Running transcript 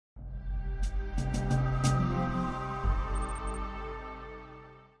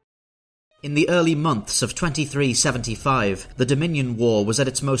In the early months of 2375, the Dominion War was at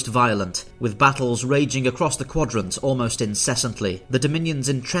its most violent, with battles raging across the quadrant almost incessantly. The Dominion's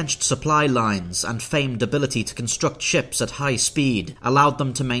entrenched supply lines and famed ability to construct ships at high speed allowed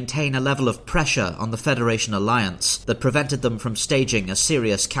them to maintain a level of pressure on the Federation alliance that prevented them from staging a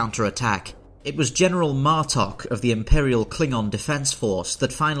serious counterattack. It was General Martok of the Imperial Klingon Defense Force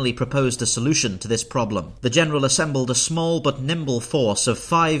that finally proposed a solution to this problem. The general assembled a small but nimble force of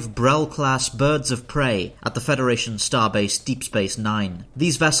 5 Brel-class birds of prey at the Federation starbase Deep Space Nine.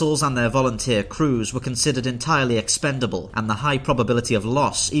 These vessels and their volunteer crews were considered entirely expendable, and the high probability of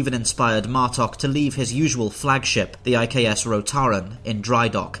loss even inspired Martok to leave his usual flagship, the IKS Rotaran, in dry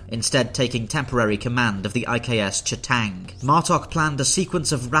dock, instead taking temporary command of the IKS Chitang. Martok planned a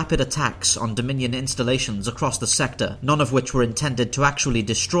sequence of rapid attacks on Dominion installations across the sector, none of which were intended to actually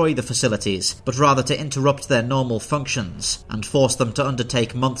destroy the facilities, but rather to interrupt their normal functions and force them to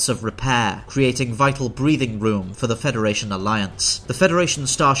undertake months of repair, creating vital breathing room for the Federation alliance. The Federation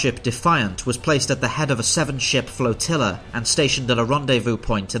starship Defiant was placed at the head of a 7-ship flotilla and stationed at a rendezvous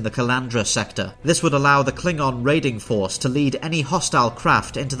point in the Calandra sector. This would allow the Klingon raiding force to lead any hostile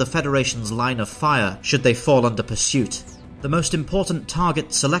craft into the Federation's line of fire should they fall under pursuit. The most important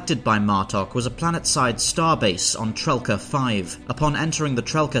target selected by Martok was a planet-side starbase on Trelka 5. Upon entering the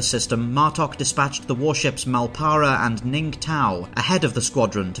Trelka system, Martok dispatched the warships Malpara and Ning Tao ahead of the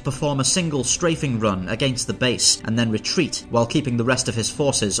squadron to perform a single strafing run against the base and then retreat while keeping the rest of his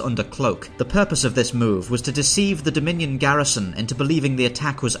forces under cloak. The purpose of this move was to deceive the Dominion garrison into believing the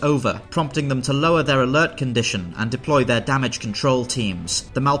attack was over, prompting them to lower their alert condition and deploy their damage control teams.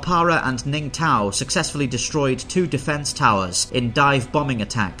 The Malpara and Ning Tao successfully destroyed 2 defense towers in dive bombing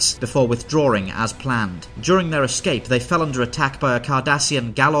attacks before withdrawing as planned. During their escape, they fell under attack by a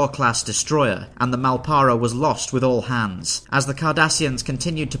Cardassian Galor-class destroyer, and the Malpara was lost with all hands. As the Cardassians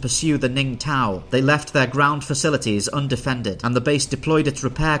continued to pursue the Ning Tao, they left their ground facilities undefended, and the base deployed its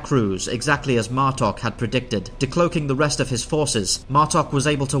repair crews exactly as Martok had predicted. Decloaking the rest of his forces, Martok was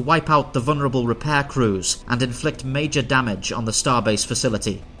able to wipe out the vulnerable repair crews and inflict major damage on the starbase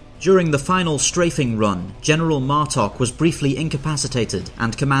facility. During the final strafing run, General Martok was briefly incapacitated,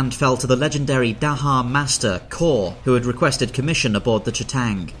 and command fell to the legendary Dahar Master, Kor, who had requested commission aboard the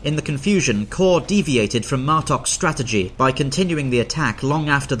Chitang. In the confusion, Kor deviated from Martok's strategy by continuing the attack long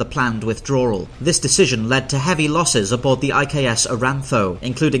after the planned withdrawal. This decision led to heavy losses aboard the IKS Arantho,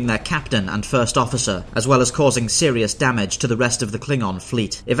 including their captain and first officer, as well as causing serious damage to the rest of the Klingon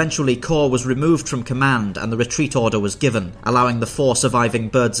fleet. Eventually, Kor was removed from command and the retreat order was given, allowing the 4 surviving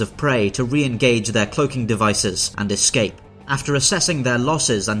birds of prey to re-engage their cloaking devices and escape. After assessing their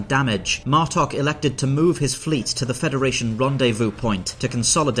losses and damage, Martok elected to move his fleet to the Federation rendezvous point to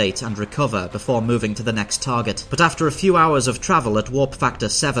consolidate and recover before moving to the next target. But after a few hours of travel at warp factor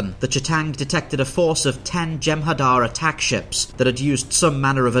 7, the Chitang detected a force of 10 Jem'Hadar attack ships that had used some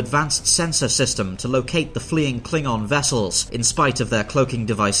manner of advanced sensor system to locate the fleeing Klingon vessels in spite of their cloaking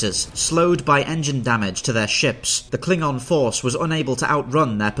devices. Slowed by engine damage to their ships, the Klingon force was unable to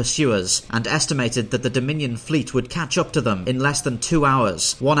outrun their pursuers, and estimated that the Dominion fleet would catch up to them in less than 2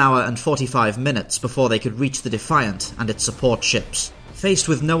 hours, 1 hour and 45 minutes before they could reach the Defiant and its support ships. Faced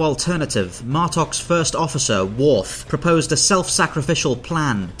with no alternative, Martok's first officer, Worf, proposed a self-sacrificial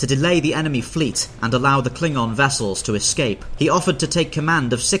plan to delay the enemy fleet and allow the Klingon vessels to escape. He offered to take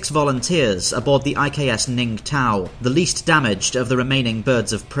command of 6 volunteers aboard the IKS Ning Tao, the least damaged of the remaining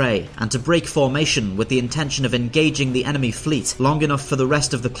birds of prey, and to break formation with the intention of engaging the enemy fleet long enough for the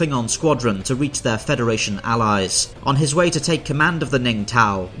rest of the Klingon squadron to reach their Federation allies. On his way to take command of the Ning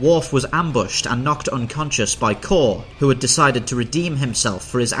Tao, Worf was ambushed and knocked unconscious by Kor, who had decided to redeem himself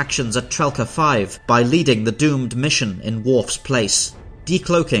for his actions at Trelka 5 by leading the doomed mission in Worf's place.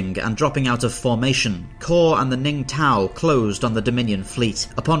 Decloaking and dropping out of formation, Kor and the Ning Tao closed on the Dominion fleet.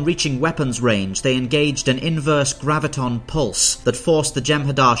 Upon reaching weapons range, they engaged an inverse graviton pulse that forced the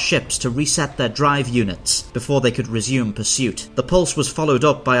Jem'Hadar ships to reset their drive units before they could resume pursuit. The pulse was followed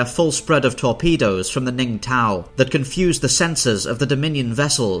up by a full spread of torpedoes from the Ning Tao that confused the sensors of the Dominion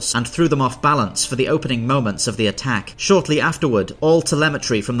vessels and threw them off balance for the opening moments of the attack. Shortly afterward, all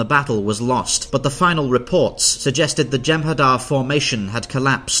telemetry from the battle was lost, but the final reports suggested the Jem'Hadar formation had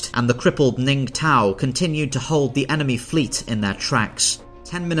collapsed, and the crippled Ning Tao continued to hold the enemy fleet in their tracks.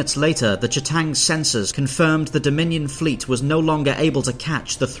 10 minutes later, the Ch'tang's sensors confirmed the Dominion fleet was no longer able to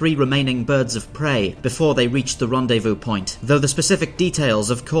catch the 3 remaining birds of prey before they reached the rendezvous point. Though the specific details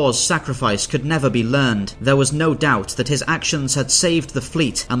of Kor's sacrifice could never be learned, there was no doubt that his actions had saved the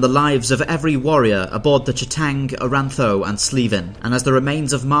fleet and the lives of every warrior aboard the Ch'tang, Arantho, and Slevin. And as the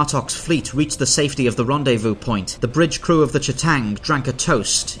remains of Martok's fleet reached the safety of the rendezvous point, the bridge crew of the Ch'tang drank a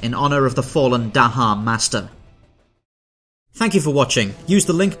toast in honor of the fallen Daha master. Thank you for watching. Use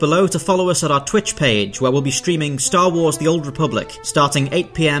the link below to follow us at our Twitch page, where we'll be streaming Star Wars The Old Republic starting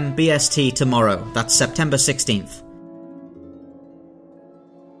 8 PM BST tomorrow. That's September 16th.